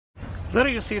There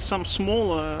you see some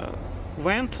small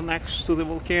vent next to the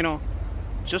volcano,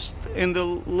 just in the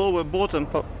lower bottom.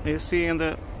 You see in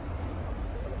the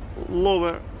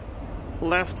lower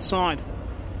left side.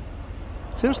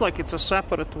 Seems like it's a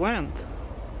separate vent.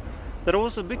 There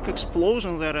was a big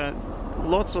explosion there,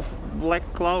 lots of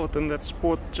black cloud in that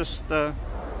spot just 10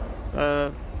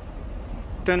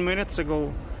 minutes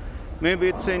ago. Maybe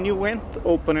it's a new vent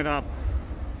opening up.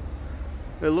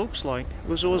 It looks like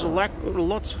there was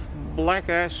lots of black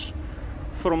ash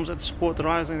from that spot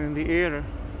rising in the air.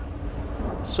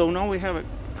 So now we have a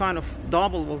kind of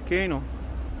double volcano.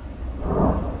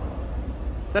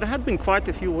 There had been quite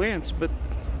a few vents, but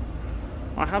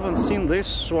I haven't seen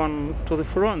this one to the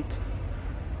front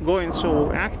going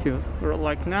so active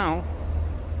like now.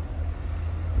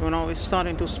 You know, it's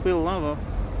starting to spill lava.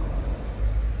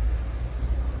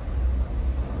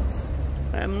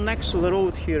 I'm next to the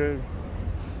road here,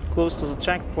 close to the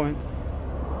checkpoint.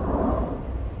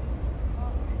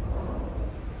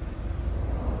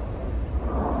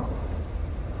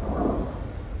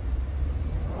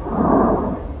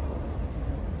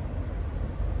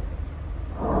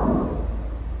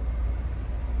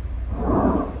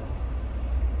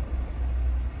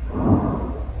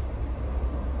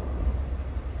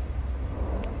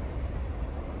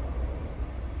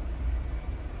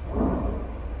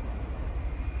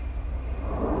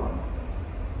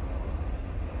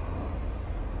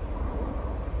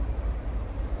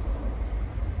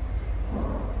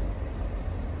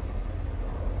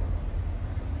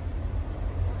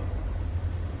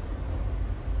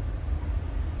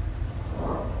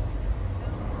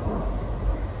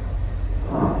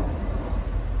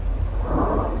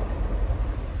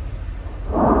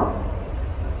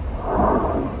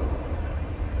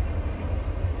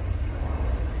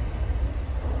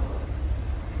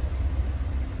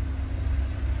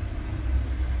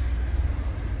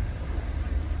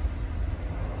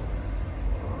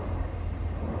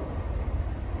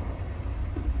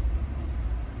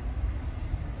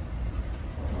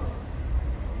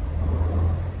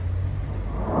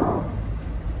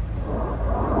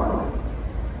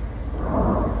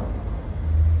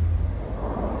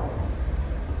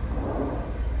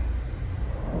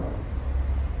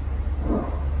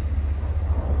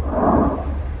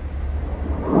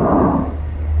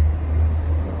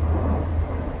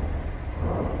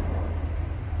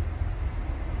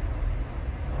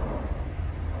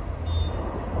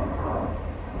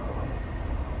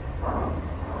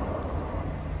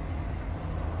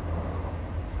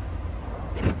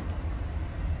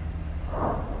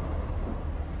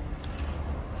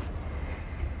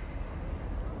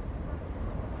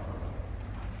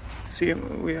 See,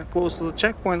 we are close to the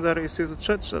checkpoint. There you see the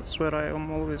church. That's where I am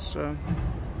always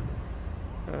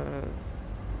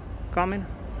coming.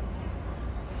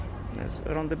 It's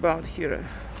around about here.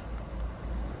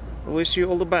 I wish you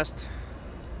all the best.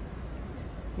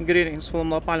 Greetings from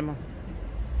La Palma.